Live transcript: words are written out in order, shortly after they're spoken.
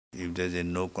if there is a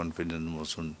no confidence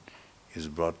motion is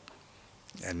brought,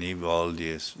 and if all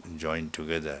these join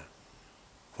together,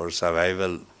 for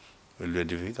survival will be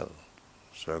difficult.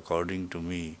 So according to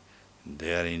me,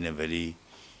 they are in a very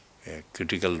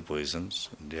critical positions.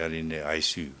 They are in a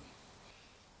ICU.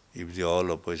 If the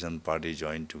all opposition party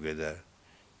join together,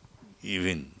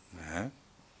 even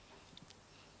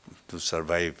to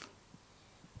survive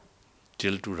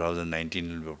till 2019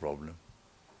 will be a problem.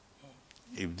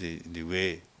 If the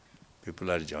way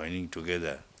people are joining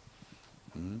together,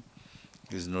 there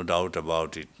is no doubt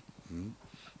about it,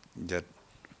 that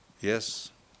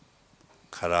yes,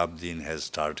 Kharab Din has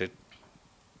started.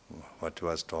 What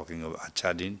was talking of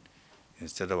Acha Din,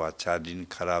 instead of Acha Din,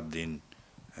 Kharab Din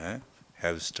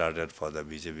have started for the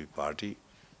BJP party.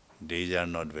 Days are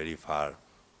not very far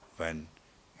when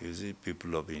usually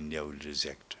people of India will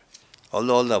reject.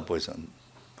 Although all the opposition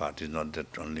parties, not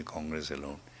that only Congress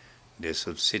alone, they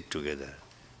should sit together.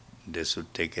 They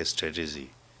should take a strategy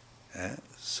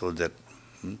so that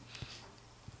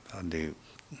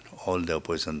all the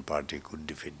opposition party could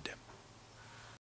defeat them.